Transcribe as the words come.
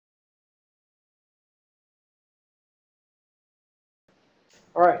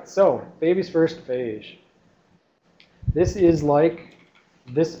All right, so baby's first phage. This is like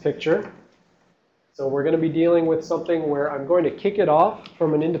this picture. So we're going to be dealing with something where I'm going to kick it off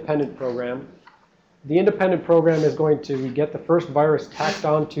from an independent program. The independent program is going to get the first virus tacked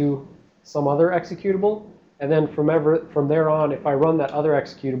onto some other executable. And then from there on, if I run that other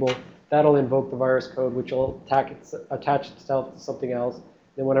executable, that'll invoke the virus code, which will attach itself to something else.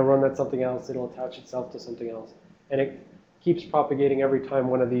 Then when I run that something else, it'll attach itself to something else. And it keeps propagating every time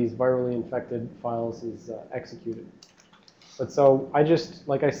one of these virally infected files is executed. But so I just,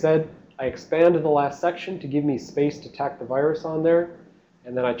 like I said, I expanded the last section to give me space to tack the virus on there.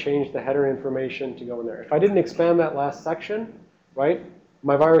 And then I changed the header information to go in there. If I didn't expand that last section, right,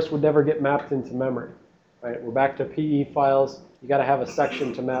 my virus would never get mapped into memory. Right? We're back to PE files. You got to have a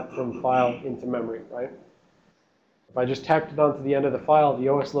section to map from file into memory, right? If I just tacked it onto the end of the file, the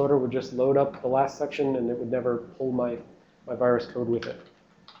OS loader would just load up the last section, and it would never pull my virus code with it.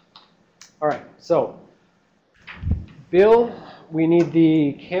 All right, so Bill, we need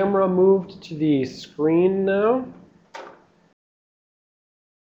the camera moved to the screen now.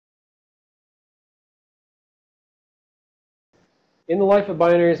 In the Life of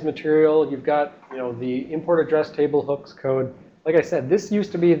Binaries material, you've got, the import address table hooks code. Like I said, this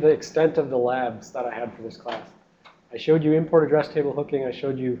used to be the extent of the labs that I had for this class. I showed you import address table hooking. I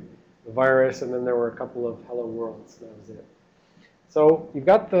showed you the virus, and then there were a couple of hello worlds. That was it. So you've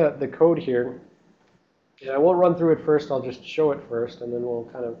got the code here. And I won't run through it first. I'll just show it first, and then we'll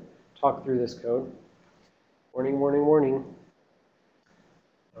kind of talk through this code. Warning, warning, warning.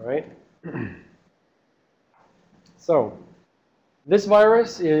 All right. So this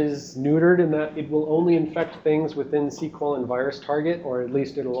virus is neutered in that it will only infect things within C:\virus target, or at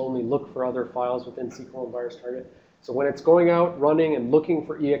least it'll only look for other files within C:\virus target. So when it's going out, running, and looking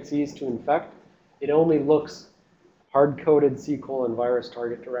for EXEs to infect, it only looks hard-coded C:\virus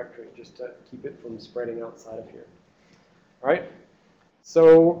target directory, just to keep it from spreading outside of here. All right?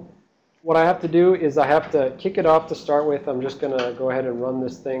 So what I have to do is I have to kick it off to start with. I'm just going to go ahead and run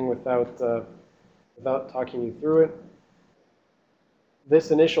this thing without talking you through it.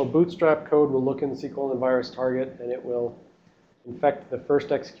 This initial bootstrap code will look in the C:\virus target, and it will infect the first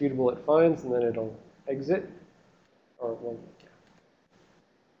executable it finds, and then it'll exit. Or well,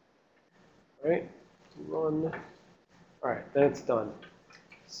 all right, run. All right, then it's done.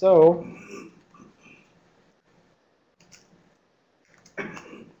 So all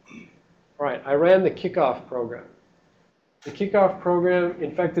right, I ran the kickoff program. The kickoff program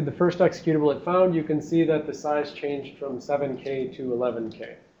infected the first executable it found. You can see that the size changed from 7K to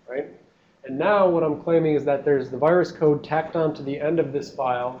 11K, right? And now what I'm claiming is that there's the virus code tacked onto the end of this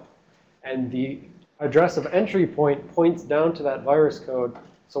file, and the address of entry point points down to that virus code.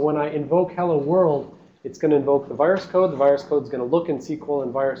 So when I invoke hello world, it's going to invoke the virus code. The virus code is going to look in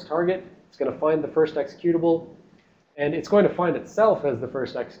C:\virus target. It's going to find the first executable, and it's going to find itself as the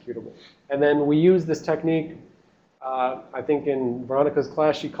first executable. And then we use this technique. I think in Veronica's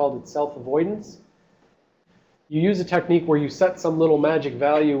class, she called it self-avoidance. You use a technique where you set some little magic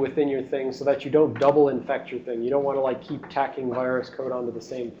value within your thing so that you don't double infect your thing. You don't want to like keep tacking virus code onto the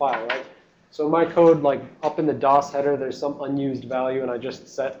same file, right? So in my code, like up in the DOS header, there's some unused value, and I just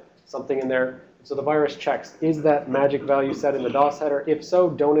set something in there. So the virus checks, is that magic value set in the DOS header? If so,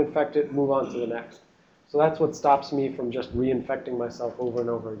 don't infect it, move on to the next. So that's what stops me from just reinfecting myself over and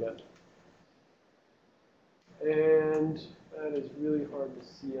over again. And that is really hard to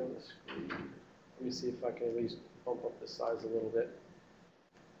see on the screen. Let me see if I can at least bump up the size a little bit.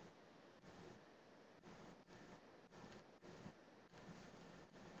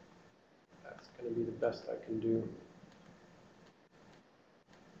 That's going to be the best I can do.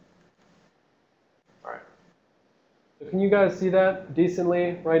 All right. So can you guys see that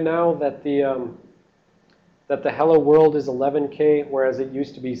decently right now, that the hello world is 11K, whereas it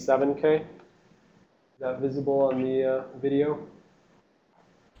used to be 7K? Is that visible on the video?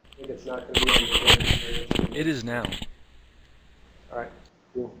 I think it's not going to be on the video. It is now. All right,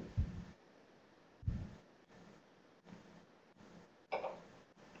 cool.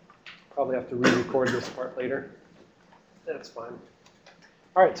 Probably have to re-record this part later. That's fine.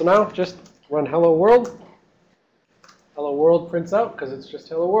 All right, so now just run hello world. Hello world prints out because it's just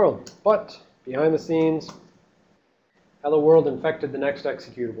hello world. But behind the scenes, hello world infected the next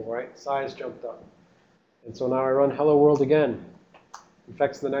executable, right? Size jumped up. And so now I run hello world again.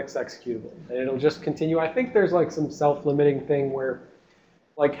 Infects the next executable. And it'll just continue. I think there's like some self-limiting thing where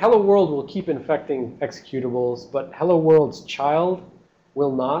like hello world will keep infecting executables, but hello world's child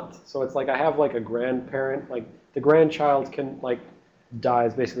will not. So it's like I have like a grandparent. Like the grandchild can like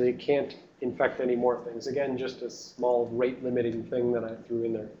dies. Basically, it can't infect any more things. Again, just a small rate limiting thing that I threw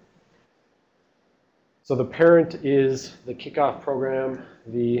in there. So the parent is the kickoff program,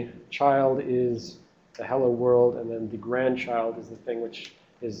 the child is the hello world, and then the grandchild is the thing which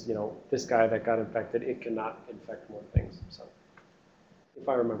is, you know, this guy that got infected. It cannot infect more things, so if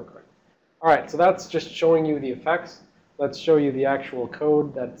I remember correctly. All right, so that's just showing you the effects. Let's show you the actual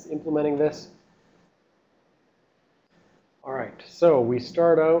code that's implementing this. All right, so we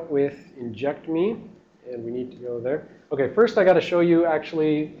start out with inject me, and we need to go there. Okay, first I got to show you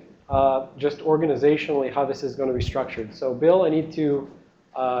actually just organizationally how this is going to be structured. So Bill, I need to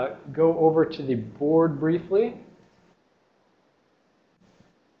go over to the board briefly.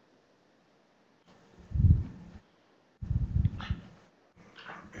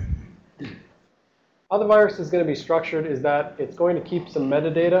 How the virus is going to be structured is that it's going to keep some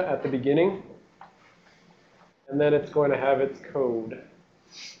metadata at the beginning, and then it's going to have its code.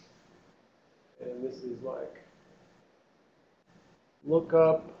 And this is like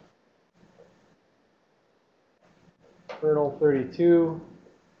lookup kernel 32.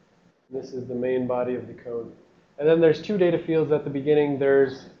 This is the main body of the code. And then there's two data fields at the beginning.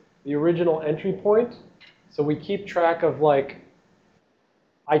 There's the original entry point. So we keep track of, like,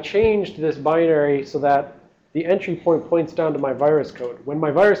 I changed this binary so that the entry point points down to my virus code. When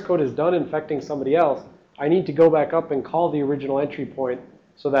my virus code is done infecting somebody else, I need to go back up and call the original entry point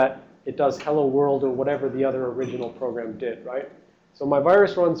so that it does hello world or whatever the other original program did, right? So my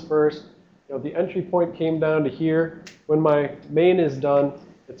virus runs first. You know, the entry point came down to here. When my main is done,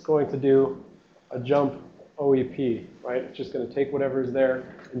 it's going to do a jump OEP, right? It's just going to take whatever is there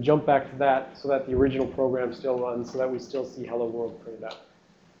and jump back to that so that the original program still runs, so that we still see hello world printed out.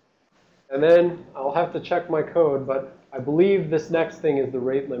 And then I'll have to check my code, but I believe this next thing is the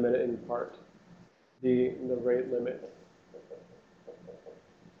rate limit in part, the rate limit.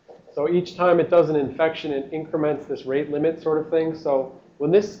 So each time it does an infection, it increments this rate limit sort of thing. So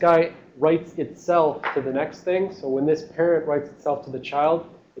when this guy writes itself to the next thing, so when this parent writes itself to the child,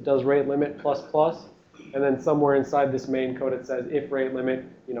 it does rate limit plus plus. And then somewhere inside this main code, it says if rate limit,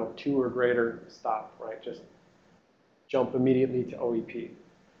 you know, 2 or greater, stop, right? Just jump immediately to OEP.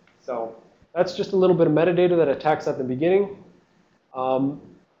 So that's just a little bit of metadata that attacks at the beginning.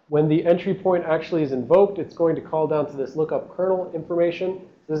 When the entry point actually is invoked, it's going to call down to this lookup kernel information.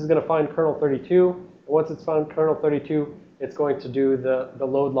 This is going to find kernel 32. And once it's found kernel 32, it's going to do the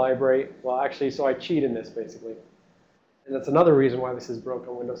load library. Well, actually, so I cheat in this, basically. And that's another reason why this is broke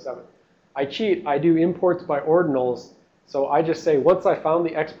on Windows 7. I cheat. I do imports by ordinals. So I just say, once I found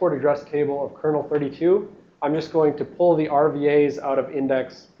the export address table of kernel 32, I'm just going to pull the RVAs out of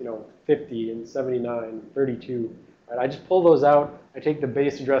index, you know, 50 and 79, 32. Right? I just pull those out. I take the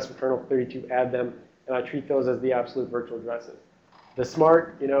base address of kernel 32, add them, and I treat those as the absolute virtual addresses. The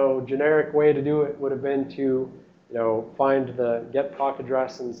smart, you know, generic way to do it would have been to, you know, find the get proc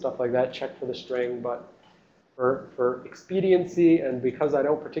address and stuff like that, check for the string. But for expediency, and because I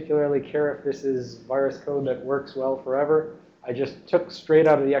don't particularly care if this is virus code that works well forever, I just took straight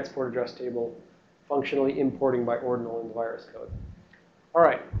out of the export address table, functionally importing by ordinal in the virus code. All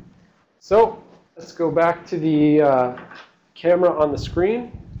right, so let's go back to the camera on the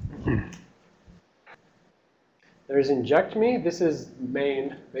screen. There's inject me. This is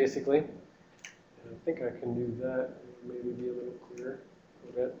main, basically. And I think I can do that, maybe be a little clearer a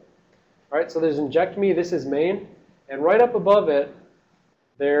little bit. All right, so there's inject me. This is main. And right up above it,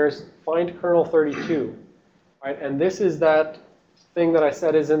 there's find kernel 32. Right, and this is that thing that I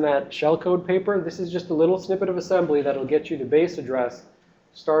said is in that shellcode paper. This is just a little snippet of assembly that'll get you the base address,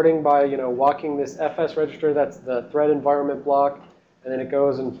 starting by, you know, walking this FS register. That's the thread environment block. And then it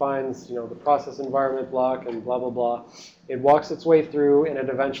goes and finds, you know, the process environment block and blah, blah, blah. It walks its way through, and it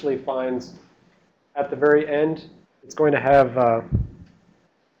eventually finds, at the very end, it's going to have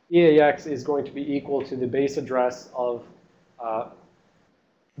EAX is going to be equal to the base address of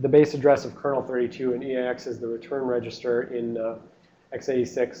kernel 32, and EAX is the return register in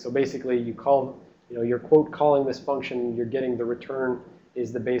x86. So basically, you call, you know, you're quote calling this function, you're getting the return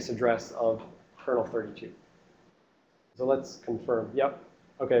is the base address of kernel 32. So let's confirm. Yep.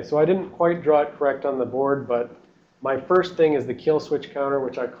 Okay, so I didn't quite draw it correct on the board, but my first thing is the kill switch counter,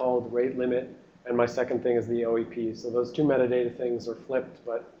 which I called rate limit, and my second thing is the OEP. So those two metadata things are flipped,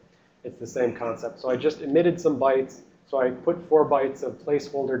 but it's the same concept. So I just emitted some bytes. So I put 4 bytes of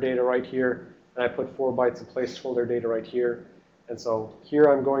placeholder data right here, and I put 4 bytes of placeholder data right here. And so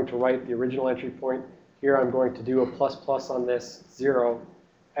here I'm going to write the original entry point. Here I'm going to do a plus plus on this 0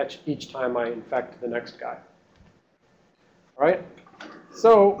 each time I infect the next guy. All right?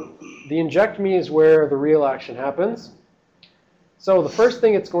 So the inject me is where the real action happens. So the first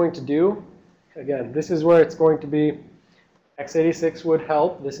thing it's going to do, again, this is where it's going to be x86 would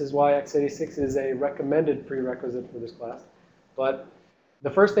help. This is why x86 is a recommended prerequisite for this class. But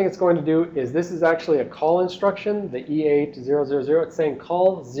the first thing it's going to do is this is actually a call instruction, the E8000. It's saying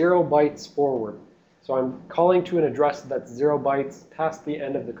call 0 bytes forward. So I'm calling to an address that's 0 bytes past the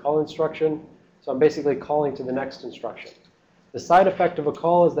end of the call instruction. So I'm basically calling to the next instruction. The side effect of a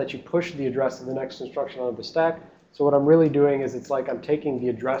call is that you push the address of the next instruction onto the stack. So what I'm really doing is it's like I'm taking the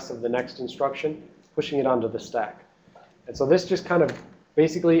address of the next instruction, pushing it onto the stack. And so this just kind of,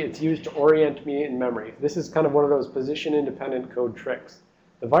 basically it's used to orient me in memory. This is kind of one of those position-independent code tricks.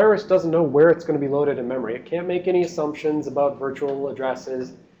 The virus doesn't know where it's going to be loaded in memory. It can't make any assumptions about virtual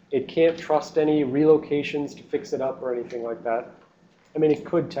addresses. It can't trust any relocations to fix it up or anything like that. I mean, it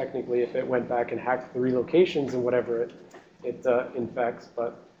could technically if it went back and hacked the relocations and whatever it infects.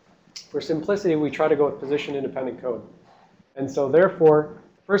 But for simplicity, we try to go with position-independent code. And so therefore,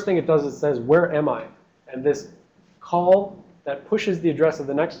 the first thing it does is it says, where am I? And this call that pushes the address of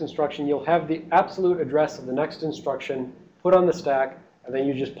the next instruction, you'll have the absolute address of the next instruction put on the stack, and then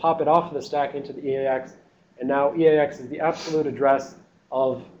you just pop it off of the stack into the EAX. And now EAX is the absolute address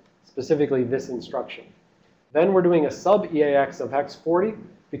of specifically this instruction. Then we're doing a sub-EAX of hex 40,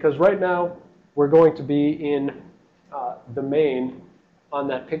 because right now we're going to be in the main on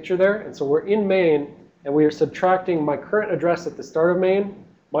that picture there. And so we're in main, and we are subtracting my current address at the start of main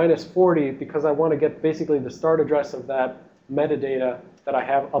minus 40 because I want to get basically the start address of that metadata that I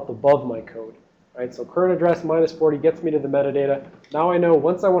have up above my code. Right? So current address minus 40 gets me to the metadata. Now I know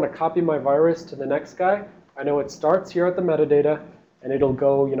once I want to copy my virus to the next guy, I know it starts here at the metadata, and it'll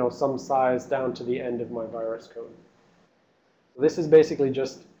go, you know, some size down to the end of my virus code. So this is basically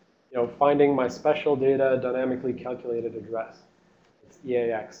just, you know, finding my special data dynamically calculated address. It's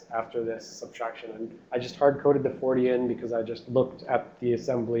EAX after this subtraction. And I just hard-coded the 40 in because I just looked at the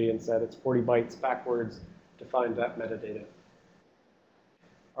assembly and said it's 40 bytes backwards to find that metadata.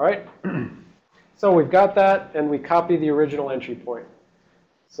 All right. So we've got that, and we copy the original entry point.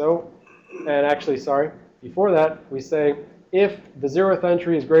 So, and actually, sorry, before that, we say if the 0th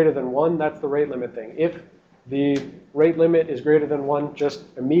entry is greater than 1, that's the rate limit thing. If the rate limit is greater than 1, just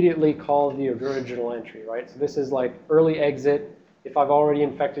immediately call the original entry, right? So this is like early exit. If I've already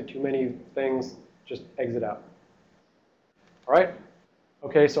infected too many things, just exit out. All right?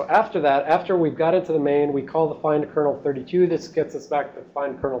 Okay, so after that, after we've got into the main, we call the find kernel 32. This gets us back to the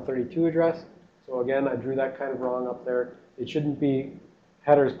find kernel 32 address. So again, I drew that kind of wrong up there. It shouldn't be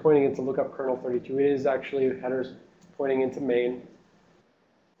headers pointing into lookup kernel 32. It is actually headers pointing into main.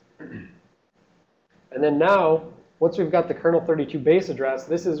 And then now, once we've got the kernel 32 base address,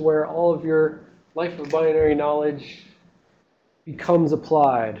 this is where all of your life of binary knowledge becomes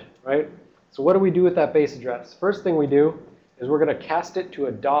applied, right? So what do we do with that base address? First thing we do is we're going to cast it to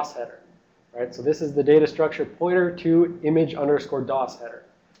a DOS header, right? So this is the data structure pointer to image underscore DOS header.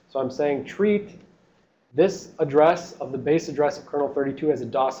 So I'm saying treat this address of the base address of kernel 32 as a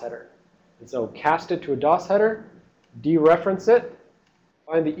DOS header. And so cast it to a DOS header, dereference it,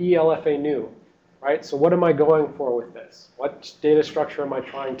 find the ELFA new, right? So what am I going for with this? What data structure am I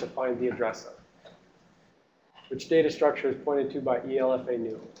trying to find the address of? Which data structure is pointed to by ELFA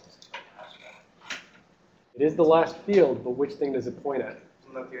new? It is the last field, but which thing does it point at?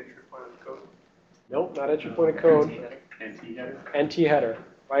 Isn't that the entry point of the code? Nope, not entry point of code. NT header? NT header,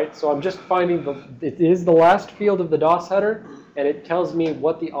 right? So I'm just finding it is the last field of the DOS header, and it tells me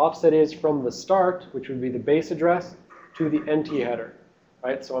what the offset is from the start, which would be the base address, to the NT header,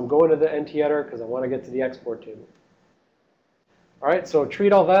 right? So I'm going to the NT header because I want to get to the export table. All right, so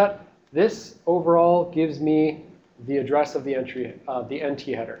treat all that. This overall gives me the address of the entry, the NT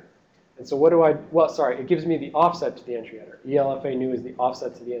header. And so what do I, well, sorry, it gives me the offset to the entry header. ELFA new is the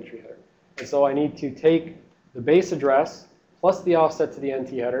offset to the entry header. And so I need to take the base address plus the offset to the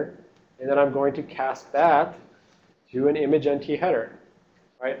NT header, and then I'm going to cast that to an image NT header,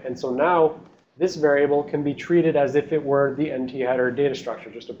 right? And so now this variable can be treated as if it were the NT header data structure,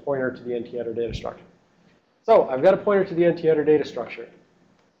 just a pointer to the NT header data structure. So I've got a pointer to the NT header data structure.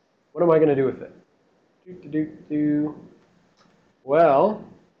 What am I going to do with it? Well,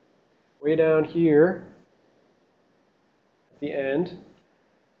 way down here at the end,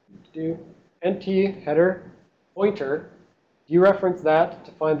 NT header pointer, dereference that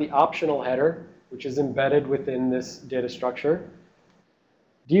to find the optional header, which is embedded within this data structure.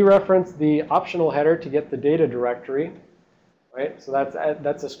 Dereference the optional header to get the data directory, right? So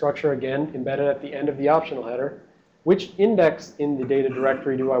that's a structure, again, embedded at the end of the optional header. Which index in the data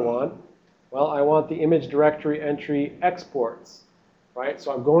directory do I want? Well, I want the image directory entry exports, right?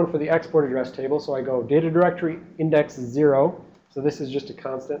 So I'm going for the export address table. So I go data directory index 0, So this is just a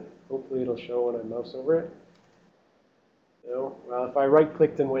constant. Hopefully it'll show when I mouse over it. No? Well, if I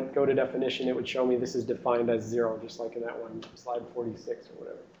right-clicked and went go to definition, it would show me this is defined as 0, just like in that one, slide 46 or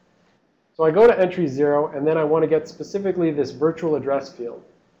whatever. So I go to entry 0, and then I want to get specifically this virtual address field,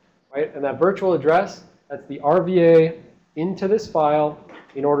 right? And that virtual address, that's the RVA into this file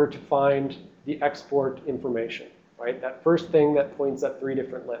in order to find the export information, right? That first thing that points at 3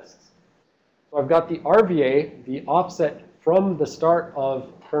 different lists. So I've got the RVA, the offset from the start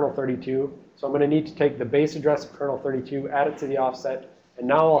of kernel 32. So I'm going to need to take the base address of kernel 32, add it to the offset, and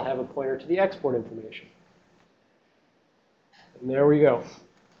now I'll have a pointer to the export information. And there we go.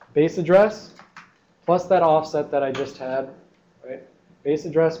 Base address plus that offset that I just had, right? Base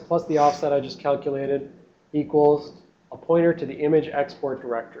address plus the offset I just calculated equals a pointer to the image export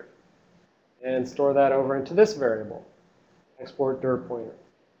directory. And store that over into this variable, export dir pointer.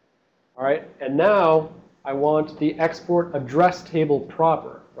 All right, and now I want the export address table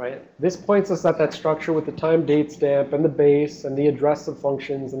proper, right? This points us at that structure with the time date stamp and the base and the address of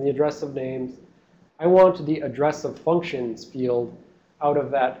functions and the address of names. I want the address of functions field out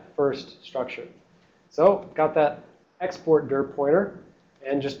of that first structure. So got that export dir pointer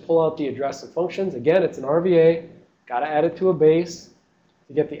and just pull out the address of functions. Again, it's an RVA. Got to add it to a base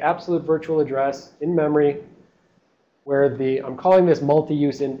to get the absolute virtual address in memory where I'm calling this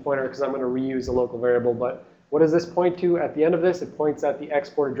multi-use int pointer because I'm going to reuse a local variable. But what does this point to at the end of this? It points at the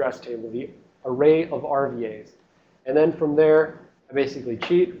export address table, the array of RVAs. And then from there, I basically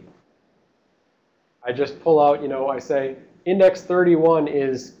cheat. I just pull out, I say index 31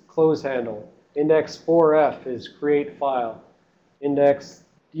 is close handle. Index 4f is create file. Index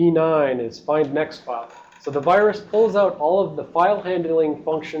D9 is find next file. So the virus pulls out all of the file handling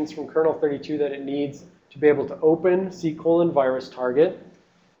functions from kernel 32 that it needs to be able to open C:virus target,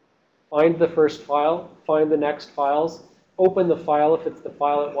 find the first file, find the next files, open the file if it's the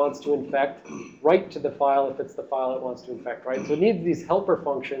file it wants to infect, write to the file if it's the file it wants to infect, right? So it needs these helper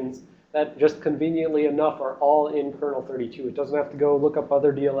functions that just conveniently enough are all in kernel 32. It doesn't have to go look up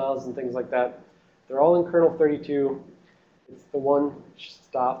other DLLs and things like that. They're all in kernel 32. It's the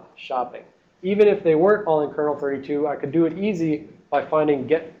one-stop shopping. Even if they weren't all in kernel 32, I could do it easy by finding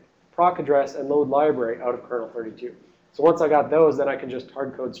get proc address and load library out of kernel 32. So once I got those, then I can just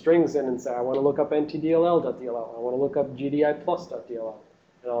hard code strings in and say, I want to look up ntdll.dll. I want to look up gdi+.dll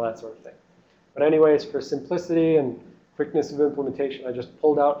and all that sort of thing. But anyways, for simplicity and quickness of implementation, I just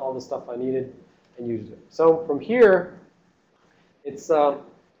pulled out all the stuff I needed and used it. So from here, it's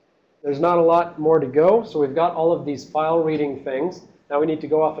there's not a lot more to go. So we've got all of these file reading things. Now we need to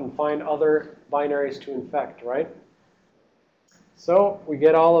go off and find other binaries to infect, right? So we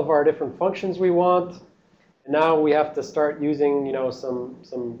get all of our different functions we want. And now we have to start using,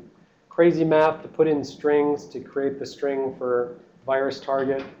 some crazy math to put in strings to create the string for virus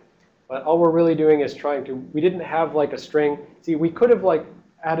target. But all we're really doing is we didn't have like a string. See, we could have like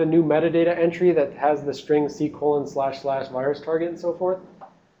add a new metadata entry that has the string C://virus target and so forth.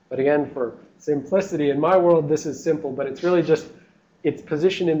 But again, for simplicity, in my world, this is simple, but it's really just, it's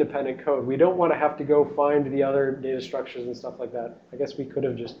position independent code. We don't want to have to go find the other data structures and stuff like that. I guess we could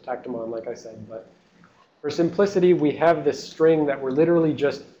have just tacked them on, like I said. But for simplicity, we have this string that we're literally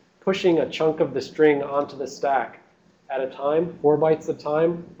just pushing a chunk of the string onto the stack at a time, 4 bytes at a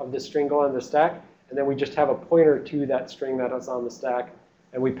time of the string going on the stack. And then we just have a pointer to that string that is on the stack.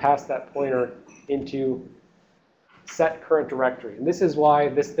 And we pass that pointer into set current directory. And this is why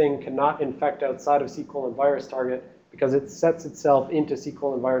this thing cannot infect outside of C:virus target, because it sets itself into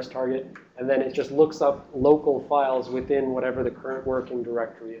C:virus target, and then it just looks up local files within whatever the current working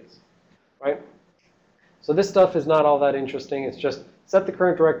directory is, right? So this stuff is not all that interesting. It's just set the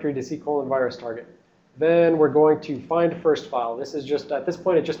current directory to C:virus target. Then we're going to find first file. This is just, at this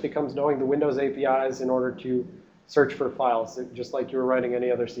point, it just becomes knowing the Windows APIs in order to search for files, just like you were writing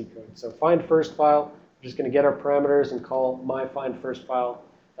any other C code. So find first file. We're just going to get our parameters and call my find first file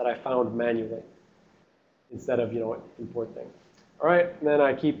that I found manually instead of, import thing. All right, and then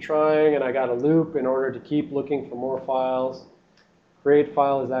I keep trying, and I got a loop in order to keep looking for more files. Create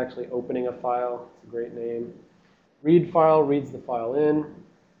file is actually opening a file. It's a great name. Read file reads the file in.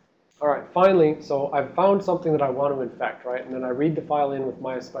 All right, finally, so I've found something that I want to infect, right? And then I read the file in with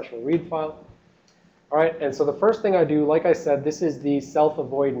my special read file. All right, and so the first thing I do, like I said, this is the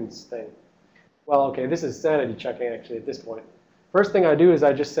self-avoidance thing. Well, okay, this is sanity checking, actually, at this point. First thing I do is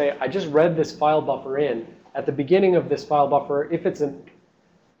I just say, I just read this file buffer in. At the beginning of this file buffer, if it's a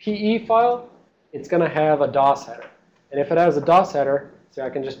PE file, it's going to have a DOS header. And if it has a DOS header, so I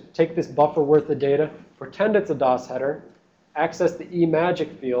can just take this buffer worth of data, pretend it's a DOS header, access the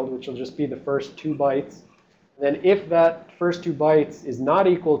eMagic field, which will just be the first 2 bytes, and Then if that first 2 bytes is not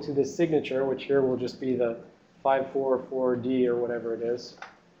equal to this signature, which here will just be the 544D or whatever it is,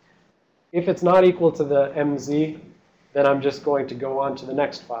 if it's not equal to the MZ, then I'm just going to go on to the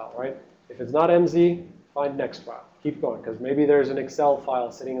next file, right? If it's not MZ, find next file. Keep going, because maybe there's an Excel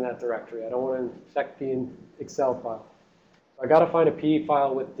file sitting in that directory. I don't want to infect the Excel file. So I got to find a PE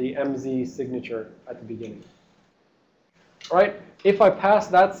file with the MZ signature at the beginning. All right, if I pass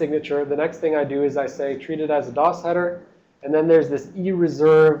that signature, the next thing I do is I say treat it as a DOS header, and then there's this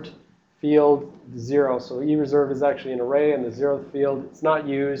E-reserved field 0. So E-reserved is actually an array, and the 0th field, it's not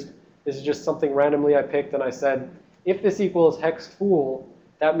used. This is just something randomly I picked, and I said, if this equals hex full,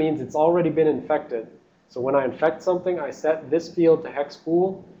 that means it's already been infected. So when I infect something, I set this field to hex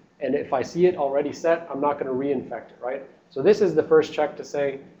full, and if I see it already set, I'm not going to reinfect it, right? So this is the first check to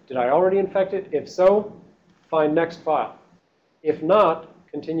say, did I already infect it? If so, find next file. If not,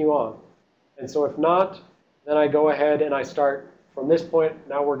 continue on. And so if not, then I go ahead and I start from this point.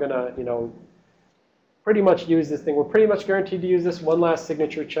 Now we're going to, pretty much use this thing. We're pretty much guaranteed to use this one last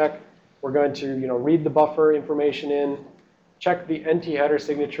signature check. We're going to, read the buffer information in, check the NT header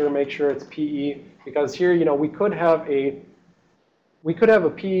signature, make sure it's PE, because here, we could have a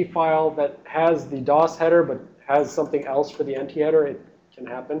PE file that has the DOS header but has something else for the NT header. It can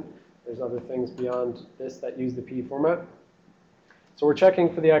happen. There's other things beyond this that use the PE format. So we're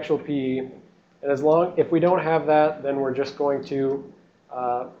checking for the actual PE, and if we don't have that, then we're just going to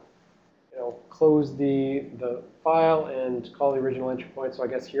close the file and call the original entry point. So I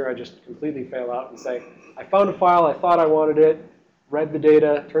guess here I just completely fail out and say, I found a file, I thought I wanted it, read the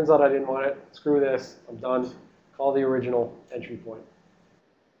data, turns out I didn't want it, screw this, I'm done, call the original entry point.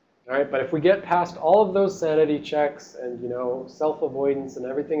 All right, but if we get past all of those sanity checks and, self-avoidance and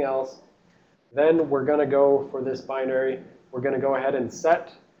everything else, then we're going to go for this binary. We're going to go ahead and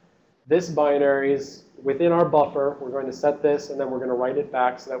set this binaries within our buffer. We're going to set this, and then we're going to write it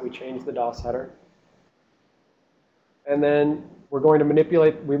back so that we change the DOS header. And then we're going to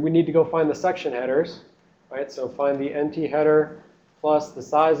manipulate. We need to go find the section headers, right? So find the NT header plus the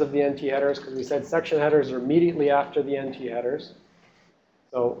size of the NT headers, because we said section headers are immediately after the NT headers.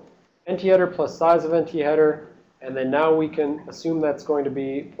 So NT header plus size of NT header, and then now we can assume that's going to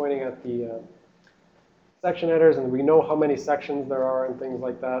be pointing at the section headers, and we know how many sections there are and things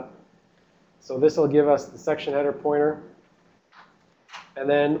like that. So this will give us the section header pointer. And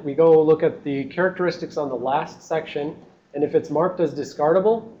then we go look at the characteristics on the last section. And if it's marked as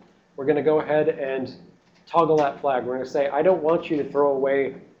discardable, we're going to go ahead and toggle that flag. We're going to say, I don't want you to throw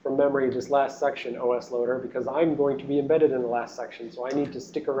away from memory this last section, OS loader, because I'm going to be embedded in the last section. So I need to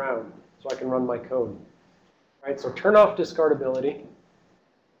stick around so I can run my code. All right, so turn off discardability,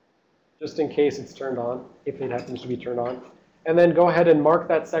 just in case it's turned on, if it happens to be turned on. And then go ahead and mark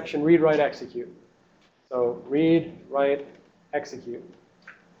that section read, write, execute. So read, write, execute.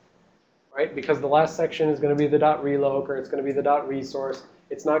 Right? Because the last section is going to be the .reloc, or it's going to be the .resource.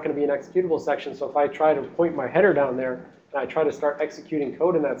 It's not going to be an executable section. So if I try to point my header down there and I try to start executing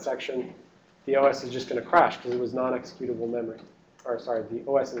code in that section, the OS is just going to crash because it was non-executable memory. Or sorry, the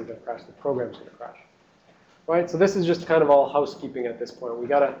OS isn't going to crash. The program's going to crash. Right? So this is just kind of all housekeeping at this point. We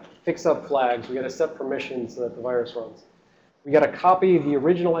got to fix up flags. We got to set permissions so that the virus runs. We got to copy the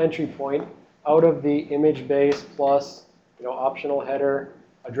original entry point out of the image base plus, optional header,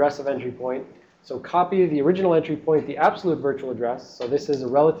 address of entry point. So copy the original entry point, the absolute virtual address. So this is a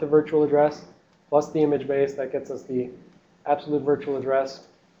relative virtual address plus the image base. That gets us the absolute virtual address.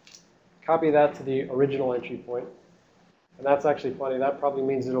 Copy that to the original entry point. And that's actually funny. That probably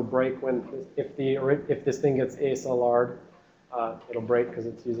means it'll break if this thing gets ASLR'd. It'll break because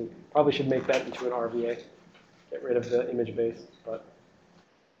it's using. Probably should make that into an RVA. Get rid of the image base, but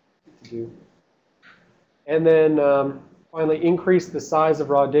to do. And then finally, increase the size of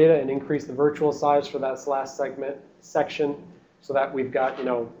raw data and increase the virtual size for that last section, so that we've got,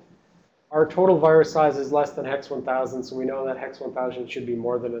 our total virus size is less than hex 1000, so we know that hex 1000 should be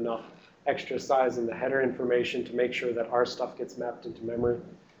more than enough extra size in the header information to make sure that our stuff gets mapped into memory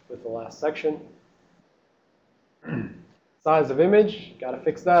with the last section. Size of image, got to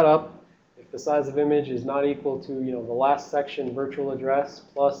fix that up. If the size of image is not equal to, the last section virtual address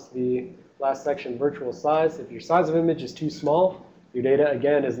plus the last section virtual size, if your size of image is too small, your data,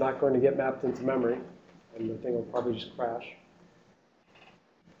 again, is not going to get mapped into memory, and the thing will probably just crash.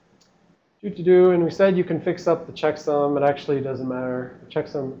 And we said you can fix up the checksum. It actually doesn't matter. The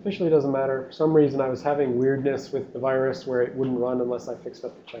checksum officially doesn't matter. For some reason, I was having weirdness with the virus where it wouldn't run unless I fixed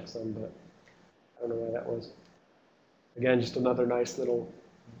up the checksum, but I don't know why that was. Again, just another nice little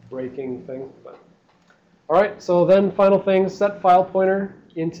breaking thing. But. All right, so then final thing, set file pointer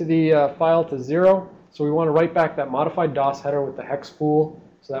into the file to 0. So we want to write back that modified DOS header with the hex spool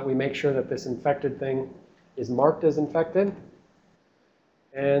so that we make sure that this infected thing is marked as infected.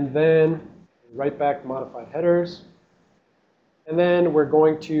 And then write back modified headers. And then we're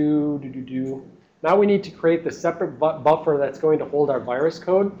going to now we need to create the separate buffer that's going to hold our virus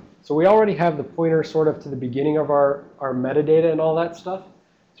code. So we already have the pointer sort of to the beginning of our metadata and all that stuff.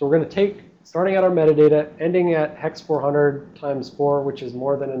 So we're going to take, starting at our metadata, ending at hex 400 times 4, which is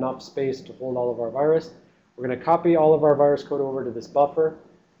more than enough space to hold all of our virus. We're going to copy all of our virus code over to this buffer.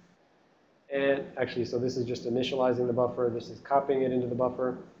 And actually, so this is just initializing the buffer. This is copying it into the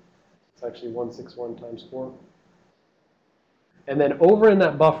buffer. It's actually 161 times 4. And then over in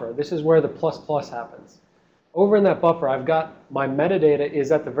that buffer, this is where the ++ happens. Over in that buffer, I've got my metadata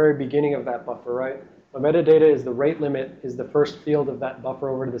is at the very beginning of that buffer, right? My metadata is the rate limit is the first field of that buffer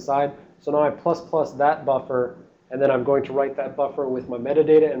over to the side. So now I ++ that buffer, and then I'm going to write that buffer with my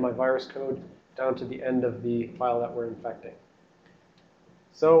metadata and my virus code down to the end of the file that we're infecting.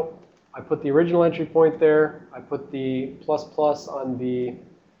 So I put the original entry point there. I put the ++ on the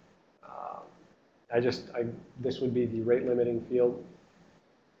this would be the rate limiting field.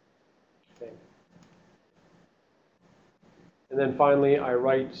 Okay. And then finally, I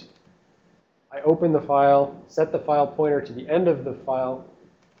open the file, set the file pointer to the end of the file.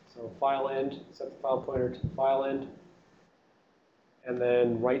 So file end, set the file pointer to the file end. And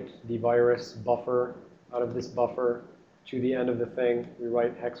then write the virus buffer out of this buffer to the end of the thing. We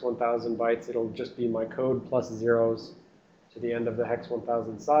write hex 1000 bytes. It'll just be my code plus zeros to the end of the hex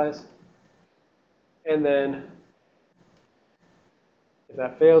 1000 size. And then if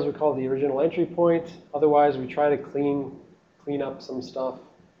that fails, we call the original entry point. Otherwise, we try to clean up some stuff.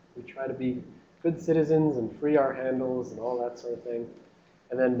 We try to be good citizens and free our handles and all that sort of thing.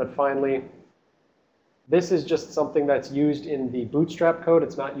 And then, but finally, this is just something that's used in the bootstrap code.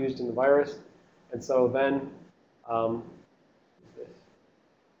 It's not used in the virus. And so then,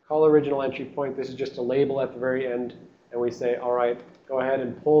 call original entry point. This is just a label at the very end. And we say, all right, go ahead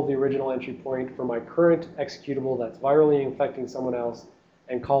and pull the original entry point for my current executable that's virally infecting someone else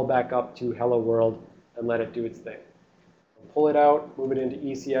and call back up to hello world and let it do its thing. Pull it out, move it into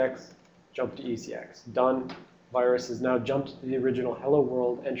ECX, jump to ECX. Done. Virus has now jumped to the original hello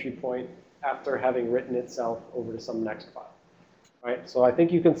world entry point after having written itself over to some next file. All right, so I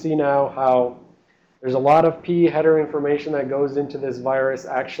think you can see now how there's a lot of P header information that goes into this virus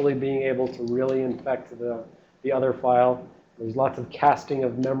actually being able to really infect the other file. There's lots of casting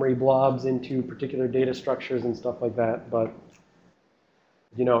of memory blobs into particular data structures and stuff like that. But,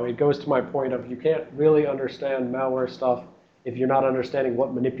 you know, it goes to my point of you can't really understand malware stuff if you're not understanding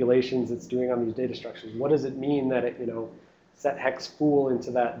what manipulations it's doing on these data structures. What does it mean that it, you know, set hex spool into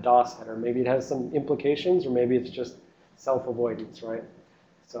that DOS header? Maybe it has some implications, or maybe it's just self-avoidance, right?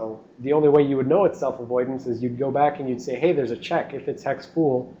 So the only way you would know it's self-avoidance is you'd go back and you'd say, hey, there's a check. If it's hex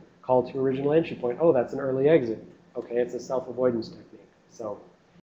spool, call to original entry point. Oh, that's an early exit. Okay, it's a self-avoidance technique. So